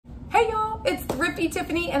It's Thrifty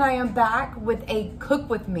Tiffany and I am back with a cook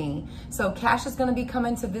with me. So Cash is gonna be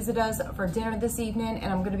coming to visit us for dinner this evening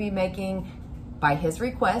and I'm gonna be making, by his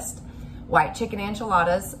request, white chicken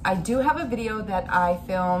enchiladas. I do have a video that I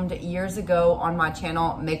filmed years ago on my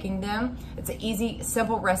channel making them. It's an easy,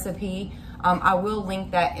 simple recipe. I will link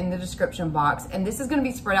that in the description box. And this is gonna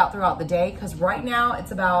be spread out throughout the day because right now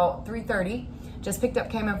it's about 3:30. Just picked up,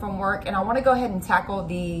 came in from work, and I wanna go ahead and tackle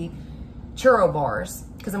the churro bars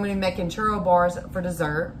because I'm gonna be making churro bars for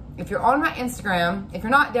dessert. If you're on my Instagram, if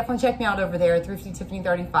you're not, definitely check me out over there, Thrifty Tiffany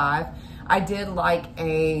 35. I did like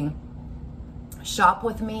a shop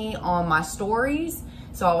with me on my stories.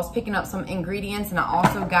 So I was picking up some ingredients and I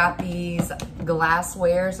also got these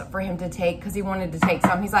glasswares for him to take because he wanted to take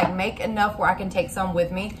some. He's like, make enough where I can take some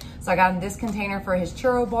with me. So I got him this container for his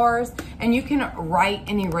churro bars and you can write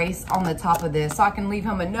and erase on the top of this. So I can leave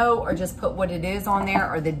him a note or just put what it is on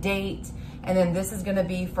there or the date. And then this is gonna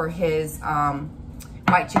be for his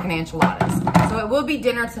white chicken enchiladas. So it will be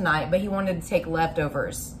dinner tonight, but he wanted to take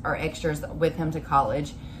leftovers or extras with him to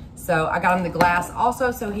college. So I got him the glass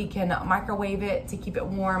also so he can microwave it to keep it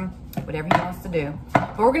warm, whatever he wants to do.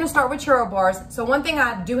 But we're gonna start with churro bars. So one thing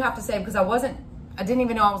I do have to say, because I didn't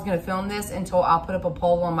even know I was gonna film this until I put up a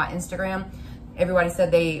poll on my Instagram. Everybody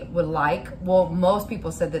said they would like, well, most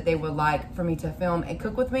people said that they would like for me to film and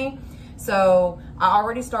cook with me. So I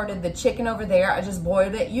already started the chicken over there. I just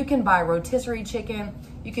boiled it. You can buy rotisserie chicken.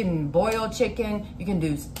 You can boil chicken. You can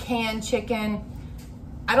do canned chicken.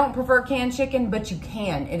 I don't prefer canned chicken, but you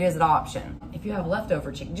can. It is an option. If you have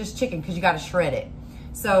leftover chicken, just chicken, because you got to shred it.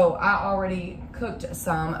 So I already cooked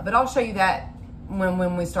some, but I'll show you that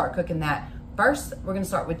when we start cooking that. First, we're going to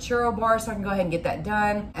start with churro bars, so I can go ahead and get that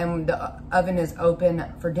done. And the oven is open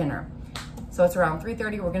for dinner. So it's around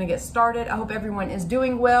 3:30. We're gonna get started. I hope everyone is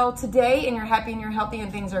doing well today and you're happy and you're healthy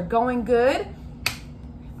and things are going good.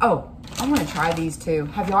 Oh, I wanna try these too.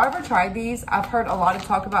 Have y'all ever tried these? I've heard a lot of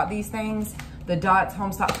talk about these things. The Dots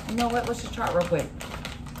home style. You know what, let's just try it real quick.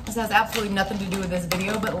 This has absolutely nothing to do with this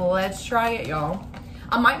video, but let's try it, y'all.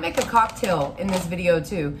 I might make a cocktail in this video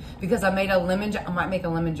too because I might make a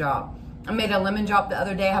lemon drop. I made a lemon drop the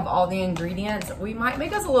other day. I have all the ingredients. We might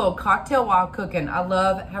make us a little cocktail while cooking. I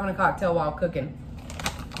love having a cocktail while cooking.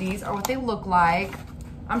 These are what they look like.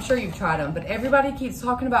 I'm sure you've tried them, but everybody keeps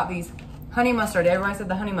talking about these. Honey mustard. Everybody said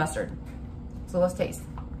the honey mustard. So let's taste.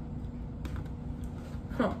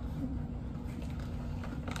 Huh.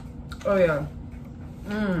 Oh yeah.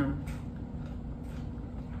 Mmm.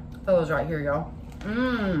 Fellas right here, y'all.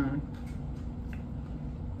 Mmm.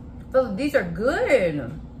 Fellas, these are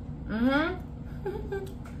good.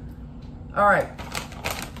 All right,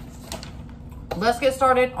 let's get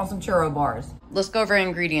started on some churro bars. Let's go over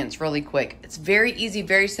ingredients really quick. It's very easy,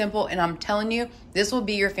 very simple, and I'm telling you, this will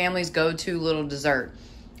be your family's go-to little dessert.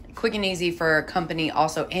 Quick and easy for company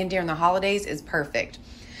also, and during the holidays is perfect.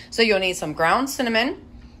 So you'll need some ground cinnamon,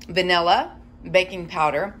 vanilla, baking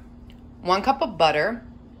powder, 1 cup of butter,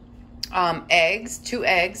 eggs, 2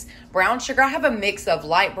 eggs, brown sugar. I have a mix of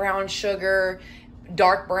light brown sugar,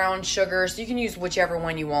 dark brown sugar, so you can use whichever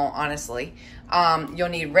one you want, honestly. You'll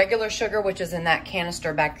need regular sugar, which is in that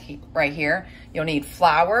canister back right here. You'll need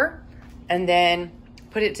flour, and then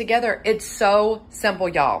put it together. It's so simple,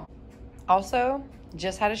 y'all. Also,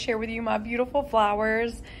 just had to share with you my beautiful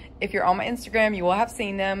flowers. If you're on my Instagram, you will have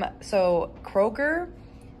seen them. So Kroger,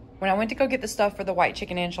 when I went to go get the stuff for the white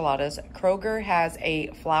chicken enchiladas, Kroger has a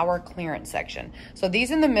flower clearance section. So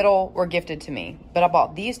these in the middle were gifted to me, but I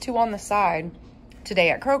bought these 2 on the side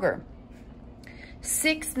today at Kroger.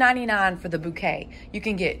 $6.99 for the bouquet. You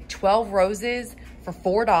can get 12 roses for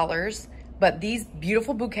 $4, but these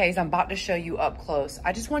beautiful bouquets I'm about to show you up close.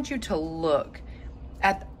 I just want you to look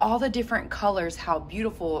at all the different colors, how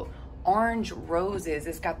beautiful orange roses.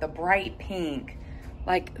 It's got the bright pink.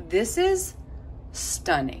 Like, this is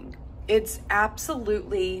stunning. It's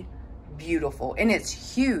absolutely beautiful, and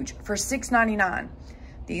it's huge for $6.99.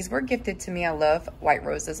 These were gifted to me. I love white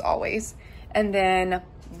roses always. And then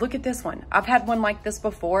look at this one. I've had one like this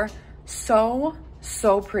before. So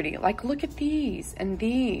pretty. Like, look at these and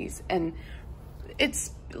these. And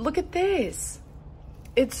look at this.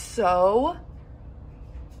 It's so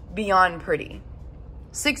beyond pretty.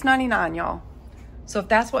 $6.99, y'all. So if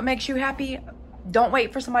that's what makes you happy, don't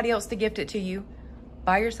wait for somebody else to gift it to you.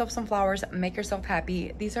 Buy yourself some flowers, make yourself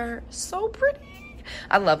happy. These are so pretty.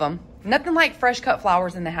 I love them. Nothing like fresh cut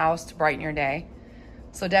flowers in the house to brighten your day.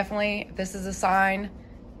 So definitely, this is a sign.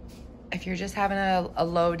 If you're just having a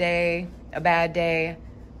low day, a bad day,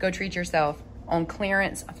 go treat yourself on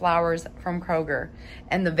clearance flowers from Kroger.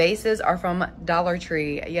 And the vases are from Dollar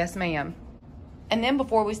Tree. Yes, ma'am. And then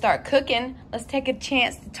before we start cooking, let's take a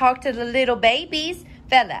chance to talk to the little babies.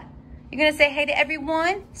 Fella, you're gonna say hey to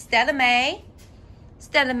everyone? Stella Mae.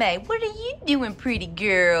 Stella Mae, what are you doing, pretty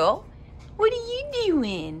girl? What are you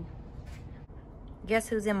doing? Guess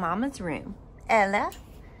who's in Mama's room? Ella.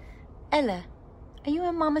 Ella, are you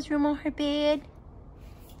in Mama's room on her bed?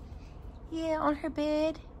 Yeah, on her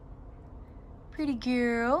bed. Pretty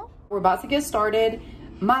girl. We're about to get started.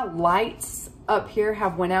 My lights up here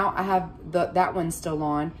have went out. I have that one still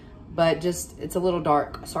on, but just it's a little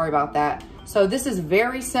dark. Sorry about that. So this is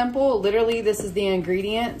very simple. Literally, this is the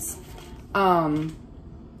ingredients.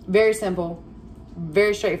 Very simple,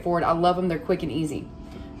 very straightforward. I love them. They're quick and easy.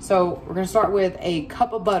 So we're gonna start with a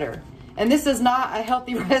cup of butter. And this is not a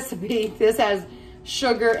healthy recipe. This has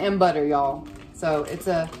sugar and butter, y'all. So it's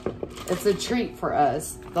a treat for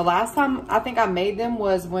us. The last time I think I made them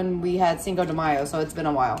was when we had Cinco de Mayo, so it's been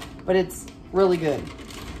a while, but it's really good.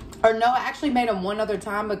 Or no, I actually made them one other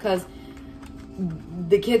time because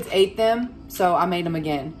the kids ate them, so I made them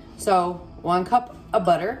again. So 1 cup of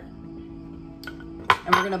butter,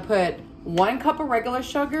 and we're gonna put 1 cup of regular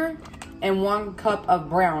sugar and 1 cup of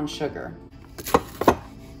brown sugar.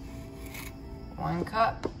 1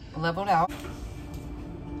 cup leveled out.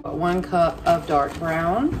 1 cup of dark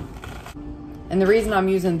brown. And the reason I'm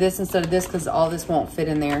using this instead of this because all this won't fit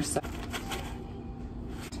in there. So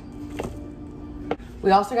we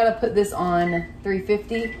also got to put this on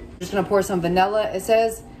 350. I'm just gonna pour some vanilla. It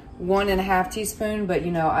says 1.5 teaspoon, but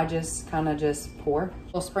you know, I just kind of just pour. A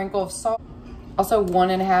little sprinkle of salt. Also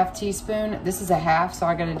 1.5 teaspoon. This is a half, so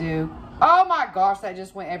I gotta do, oh my gosh, that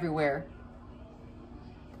just went everywhere.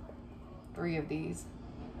 3 of these.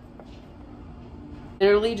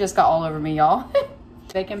 Literally just got all over me, y'all.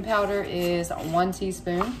 Baking powder is 1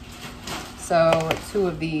 teaspoon. So 2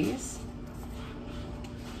 of these.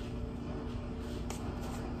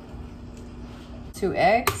 2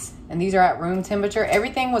 eggs, and these are at room temperature.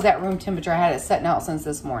 Everything was at room temperature. I had it setting out since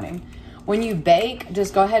this morning. When you bake,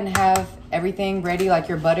 just go ahead and have everything ready, like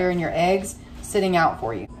your butter and your eggs, sitting out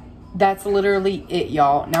for you. That's literally it,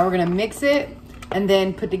 y'all. Now we're gonna mix it and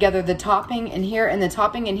then put together the topping in here, and the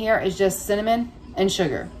topping in here is just cinnamon and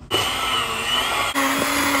sugar. And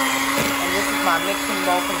this is my mixing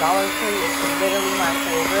bowl from Dollar Tree. It's literally my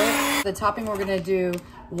favorite. The topping, we're gonna do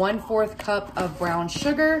 1/4 cup of brown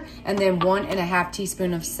sugar and then 1.5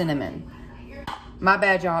 teaspoon of cinnamon. My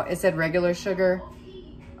bad, y'all. It said regular sugar.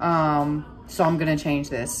 So I'm gonna change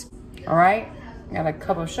this. All right, got a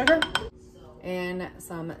cup of sugar and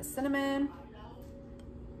some cinnamon.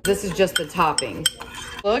 This is just the topping.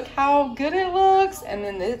 Look how good it looks. And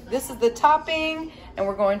then this is the topping, and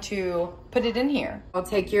we're going to put it in here. I'll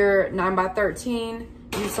take your 9x13,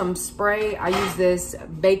 use some spray. I use this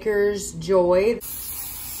Baker's Joy.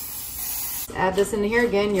 Add this in here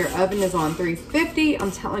again. Your oven is on 350.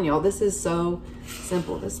 I'm telling y'all, this is so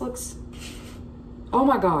simple. This looks, oh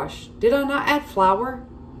my gosh. Did I not add flour?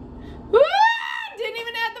 Didn't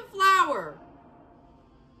even add the flour.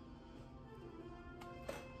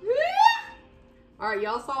 All right,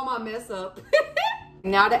 y'all saw my mess up.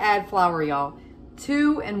 Now to add flour, y'all.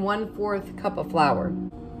 2 1/4 cup of flour.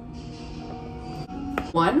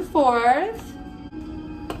 1/4.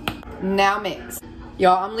 Now mix.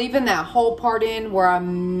 Y'all, I'm leaving that whole part in where I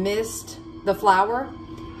missed the flour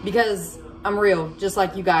because I'm real, just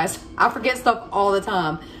like you guys. I forget stuff all the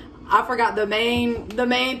time. I forgot the main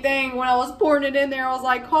thing when I was pouring it in there. I was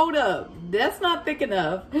like, hold up, that's not thick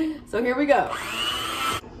enough. So here we go.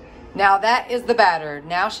 Now that is the batter.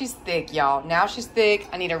 Now she's thick, y'all. Now she's thick.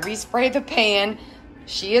 I need to respray the pan.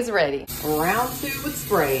 She is ready. Round 2 with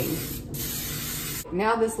spraying.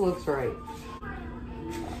 Now this looks right.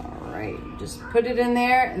 All right, just put it in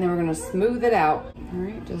there and then we're gonna smooth it out. All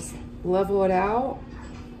right, just level it out.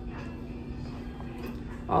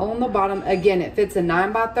 All on the bottom. Again, it fits a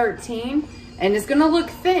 9x13 and it's gonna look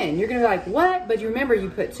thin. You're gonna be like, what? But you remember you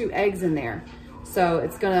put 2 eggs in there. So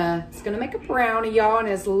it's gonna make a brownie, y'all, and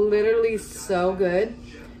it's literally so good.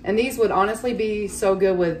 And these would honestly be so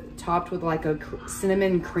good topped with like a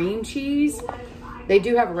cinnamon cream cheese. They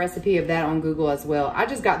do have a recipe of that on Google as well. I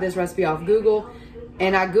just got this recipe off Google,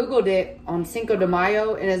 and I Googled it on Cinco de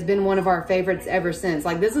Mayo, and it's been one of our favorites ever since.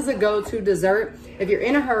 Like, this is a go-to dessert. If you're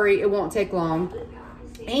in a hurry, it won't take long,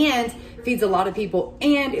 and feeds a lot of people,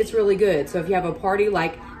 and it's really good. So if you have a party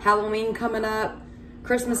like Halloween coming up,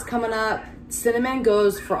 Christmas coming up, cinnamon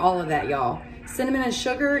goes for all of that, y'all. Cinnamon and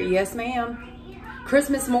sugar, yes ma'am.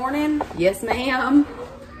 Christmas morning, yes ma'am.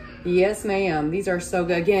 Yes ma'am. These are so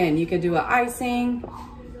good. Again, you could do an icing,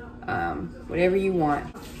 whatever you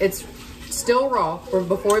want. It's still raw.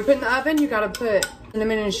 Before we put it in the oven, you gotta put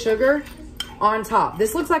cinnamon and sugar on top.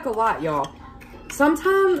 This looks like a lot, y'all.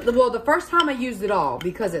 Sometimes, well, the first time I used it all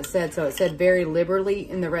because it said so. It said very liberally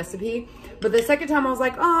in the recipe. But the second time I was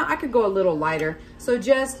like, oh, I could go a little lighter. So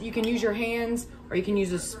just, you can use your hands or you can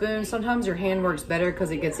use a spoon. Sometimes your hand works better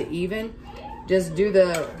because it gets it even. Just do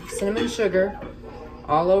the cinnamon sugar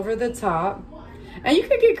all over the top. And you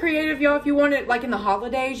could get creative, y'all, if you want it, like in the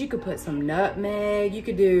holidays, you could put some nutmeg. You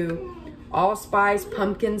could do allspice,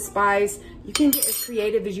 pumpkin spice. You can get as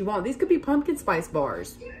creative as you want. These could be pumpkin spice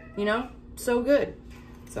bars, you know? So good.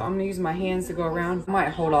 So I'm gonna use my hands to go around. I might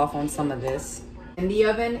hold off on some of this. In the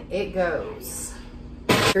oven, it goes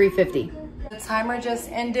 350. The timer just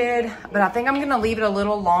ended, but I think I'm gonna leave it a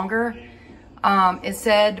little longer. It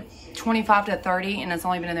said 25 to 30 and it's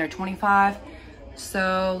only been in there 25.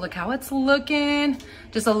 So look how it's looking,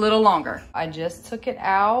 just a little longer. I just took it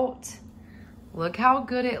out. Look how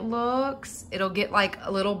good it looks. It'll get like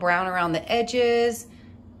a little brown around the edges,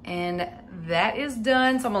 and that is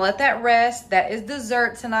done. So I'm gonna let that rest. That is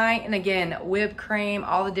dessert tonight. And again, whipped cream,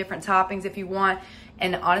 all the different toppings if you want.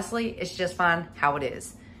 And honestly, it's just fine how it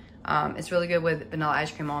is. It's really good with vanilla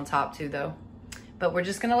ice cream on top too though. But we're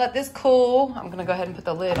just gonna let this cool. I'm gonna go ahead and put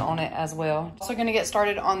the lid on it as well. Also gonna get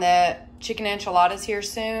started on the chicken enchiladas here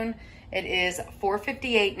soon. It is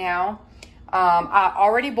 4:58 now. I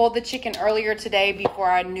already boiled the chicken earlier today before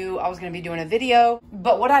I knew I was gonna be doing a video.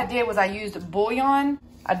 But what I did was I used bouillon.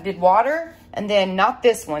 I did water, and then not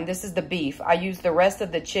this one. This is the beef. I used the rest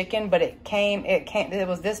of the chicken, but it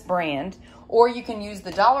was this brand. Or you can use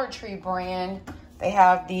the Dollar Tree brand. They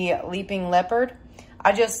have the Leaping Leopard.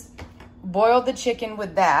 I just boiled the chicken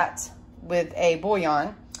with that, with a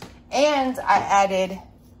bouillon. And I added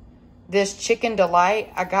this Chicken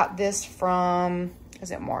Delight. I got this from,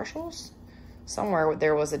 is it Marshall's? Somewhere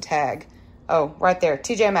there was a tag. Oh, right there,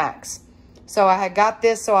 TJ Maxx. So I had got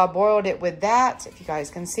this, so I boiled it with that, if you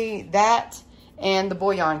guys can see, that and the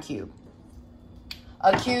bouillon cube.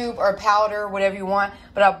 A cube or powder, whatever you want.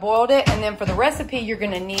 But I boiled it, and then for the recipe, you're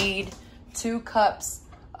gonna need 2 cups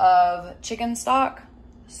of chicken stock.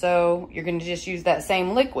 So you're gonna just use that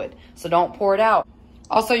same liquid, so don't pour it out.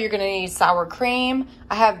 Also, you're gonna need sour cream.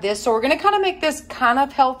 I have this, so we're gonna kind of make this kind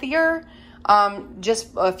of healthier. Just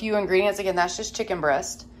a few ingredients. Again, that's just chicken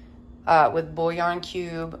breast. With bouillon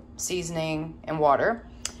cube, seasoning, and water.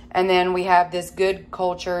 And then we have this good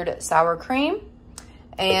cultured sour cream.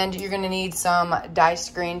 And you're gonna need some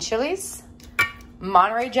diced green chilies.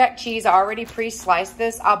 Monterey Jack cheese, I already pre-sliced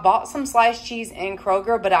this. I bought some sliced cheese in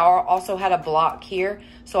Kroger, but I also had a block here.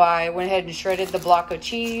 So I went ahead and shredded the block of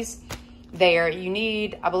cheese there. You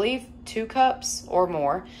need, I believe, 2 cups or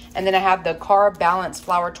more. And then I have the carb balanced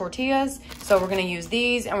flour tortillas. So we're gonna use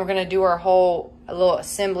these, and we're gonna do our whole little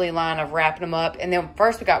assembly line of wrapping them up. And then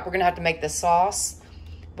first we're gonna have to make the sauce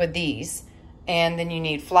with these. And then you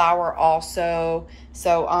need flour also.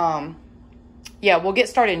 So yeah, we'll get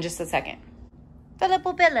started in just a second. Bella,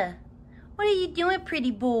 what are you doing,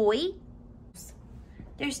 pretty boy?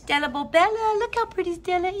 There's Stella Bella. Look how pretty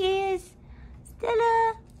Stella is.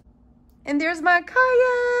 Stella. And there's my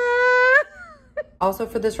Kaya. Also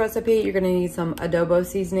for this recipe, you're gonna need some adobo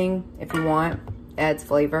seasoning if you want. Adds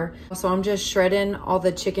flavor. So I'm just shredding all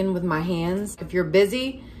the chicken with my hands. If you're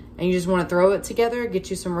busy and you just wanna throw it together,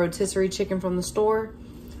 get you some rotisserie chicken from the store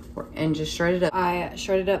and just shred it up. I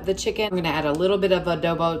shredded up the chicken. I'm gonna add a little bit of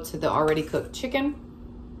adobo to the already cooked chicken.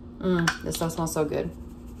 This stuff smells so good.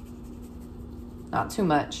 Not too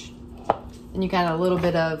much. Then you can add a little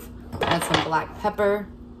bit of, add some black pepper.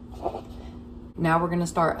 Now we're gonna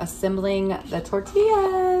start assembling the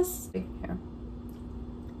tortillas. Here.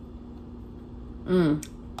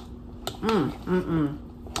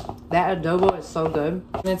 That adobo is so good.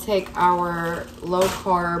 I'm gonna take our low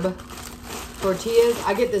carb tortillas.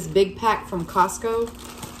 I get this big pack from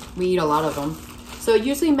Costco. We eat a lot of them. So it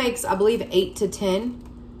usually makes, I believe, 8 to 10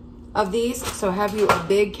 of these. So have you a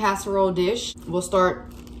big casserole dish. We'll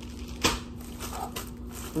start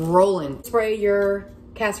rolling. Spray your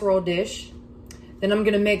casserole dish. Then I'm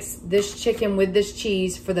gonna mix this chicken with this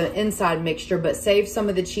cheese for the inside mixture, but save some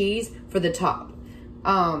of the cheese for the top.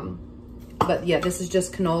 But yeah, this is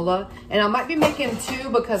just canola. And I might be making 2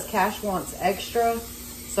 because Cash wants extra.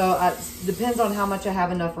 So it depends on how much I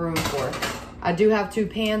have enough room for. I do have 2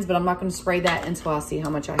 pans, but I'm not gonna spray that until I see how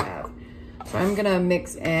much I have. So I'm gonna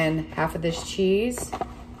mix in half of this cheese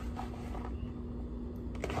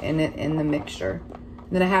in the mixture.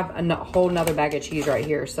 And then I have a whole nother bag of cheese right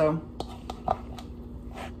here. So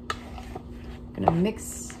I'm gonna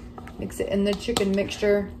mix it in the chicken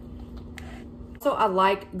mixture. So I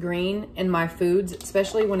like green in my foods,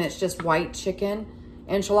 especially when it's just white chicken.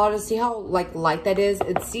 Enchiladas, see how light that is?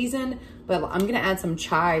 It's seasoned, but I'm gonna add some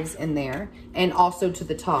chives in there and also to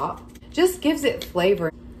the top. Just gives it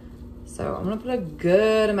flavor. So I'm gonna put a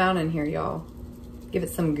good amount in here, y'all. Give it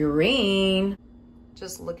some green.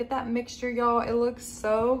 Just look at that mixture, y'all. It looks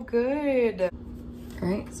so good. All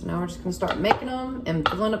right, so now we're just gonna start making them and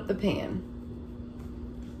filling up the pan.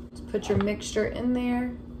 Just put your mixture in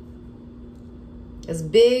there. As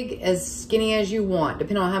big, as skinny as you want,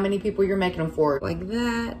 depending on how many people you're making them for. Like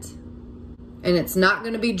that. And it's not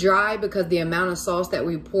gonna be dry because the amount of sauce that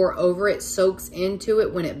we pour over it soaks into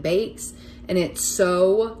it when it bakes. And it's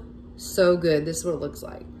so, so good. This is what it looks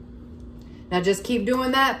like. Now just keep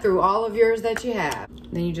doing that through all of yours that you have.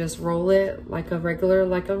 Then you just roll it like a regular,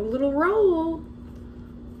 like a little roll.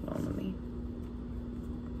 Hold on, let me.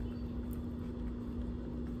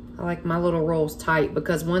 I like my little rolls tight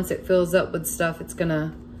because once it fills up with stuff, it's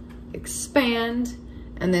gonna expand.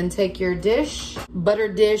 And then take your dish, butter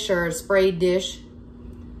dish or a sprayed dish,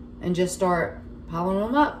 and just start piling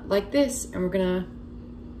them up like this. And we're gonna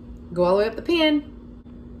go all the way up the pan.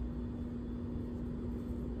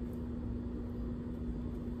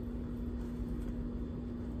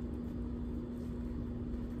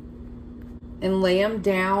 And lay them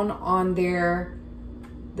down on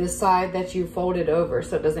the side that you folded over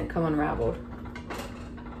so it doesn't come unraveled.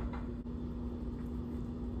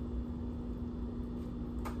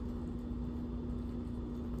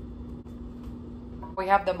 We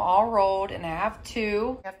have them all rolled, and I have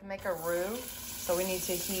two. We have to make a roux, so we need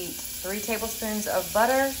to heat 3 tablespoons of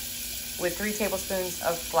butter with 3 tablespoons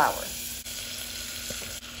of flour.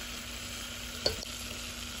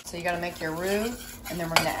 So you gotta make your roux, and then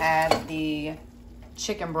we're gonna add the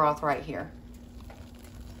chicken broth right here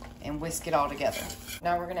and whisk it all together.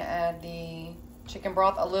 Now we're gonna add the chicken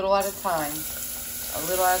broth a little at a time, a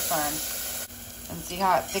little at a time. And see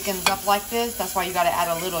how it thickens up like this? That's why you gotta add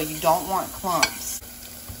a little. You don't want clumps.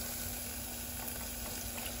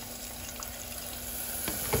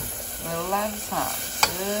 Little at a time,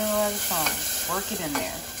 little at a time. Work it in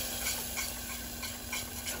there.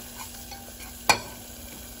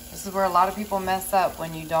 This is where a lot of people mess up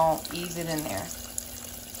when you don't ease it in there.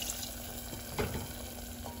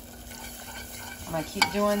 I'm gonna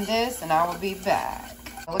keep doing this and I will be back.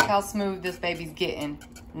 Look how smooth this baby's getting.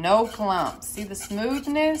 No clumps. See the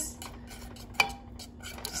smoothness?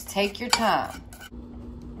 Just take your time.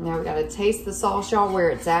 Now we gotta taste the sauce, y'all, where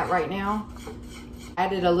it's at right now.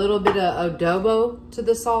 Added a little bit of adobo to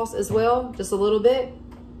the sauce as well, just a little bit.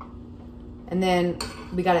 And then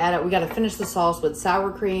we gotta finish the sauce with sour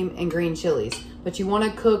cream and green chilies. But you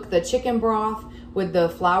wanna cook the chicken broth with the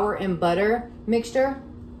flour and butter mixture.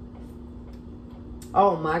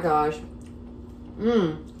 Oh my gosh.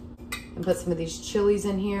 And put some of these chilies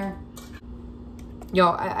in here.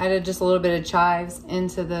 Y'all, I added just a little bit of chives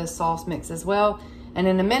into the sauce mix as well. And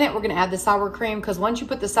in a minute, we're gonna add the sour cream because once you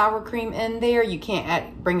put the sour cream in there, you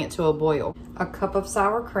can't bring it to a boil. A cup of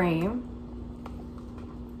sour cream.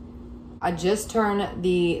 I just turned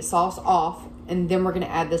the sauce off and then we're gonna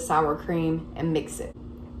add the sour cream and mix it.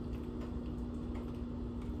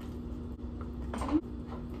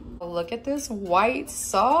 Look at this white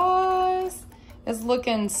sauce. It's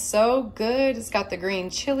looking so good. It's got the green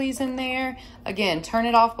chilies in there. Again, turn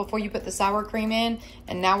it off before you put the sour cream in.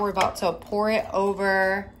 And now we're about to pour it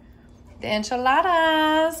over the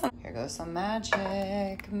enchiladas. Here goes some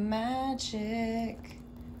magic, magic.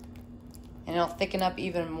 And it'll thicken up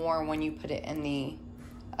even more when you put it in the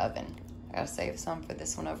oven. I gotta save some for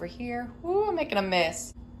this one over here. Ooh, I'm making a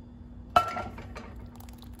mess.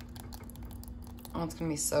 Oh, it's gonna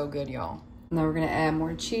be so good, y'all. Now we're gonna add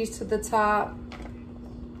more cheese to the top.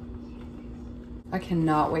 I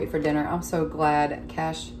cannot wait for dinner. I'm so glad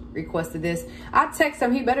Cash requested this. I text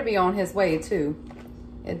him, he better be on his way too.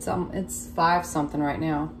 It's 5 something right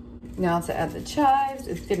now. Now to add the chives.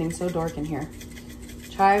 It's getting so dark in here.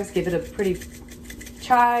 Chives, give it a pretty,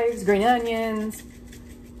 chives, green onions,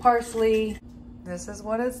 parsley. This is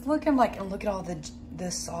what it's looking like. And look at all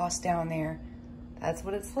the sauce down there. That's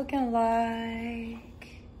what it's looking like.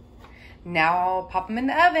 Now I'll pop them in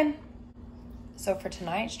the oven. So for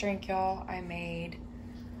tonight's drink, y'all, I made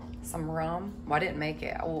some rum. Well, I didn't make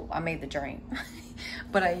it. Well, I made the drink.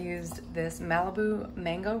 But I used this Malibu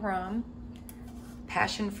mango rum,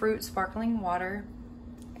 passion fruit sparkling water,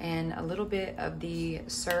 and a little bit of the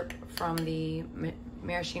syrup from the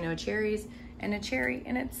maraschino cherries and a cherry,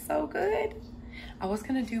 and it's so good. I was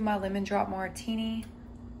gonna do my lemon drop martini,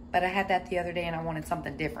 but I had that the other day and I wanted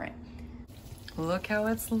something different. Look how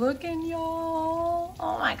it's looking, y'all.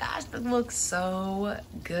 Oh my gosh, it looks so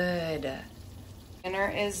good. Dinner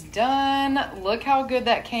is done. Look how good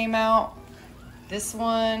that came out. This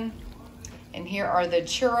one, and here are the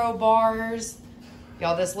churro bars.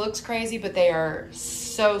 Y'all, this looks crazy, but they are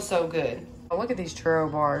so, so good. Oh, look at these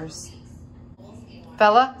churro bars.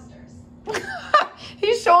 Fella?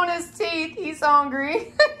 He's showing his teeth. He's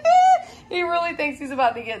hungry. He really thinks he's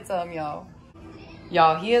about to get some, y'all.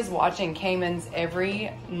 Y'all, he is watching Cayman's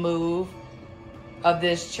every move of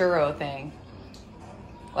this churro thing.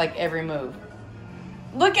 Like every move.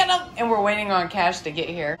 Look at him. And we're waiting on Cash to get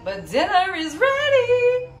here. But dinner is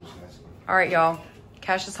ready. All right, y'all.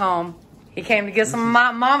 Cash is home. He came to get some of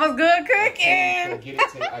my mama's good cooking.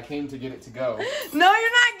 I came to get it to go. No,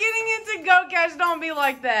 you're not getting it to go, Cash. Don't be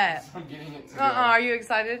like that. I'm getting it to go. Are you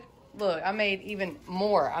excited? Look, I made even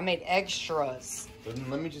more. I made extras. Then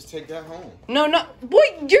let me just take that home. No. Boy,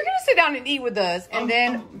 you're going to sit down and eat with us. And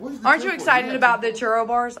then, aren't you excited about the churro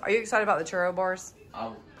bars? Are you excited about the churro bars?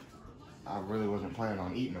 I really wasn't planning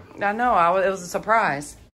on eating them. I know. It was a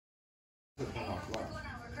surprise. It's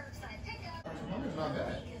not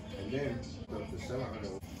bad. And then the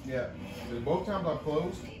 700. Yeah. Both times I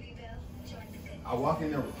closed, I walk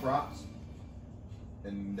in there with props,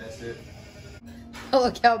 and that's it.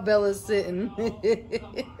 Look how Bella's sitting.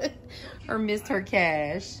 Or Mr.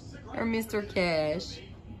 Cash. Or Mr. Cash.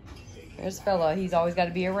 There's Fella. He's always got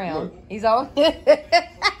to be around. Look. He's always... Bella,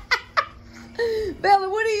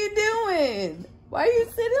 what are you doing? Why are you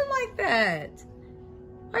sitting like that?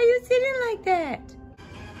 Why are you sitting like that?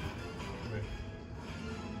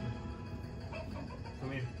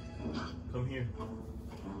 Come here. Come here.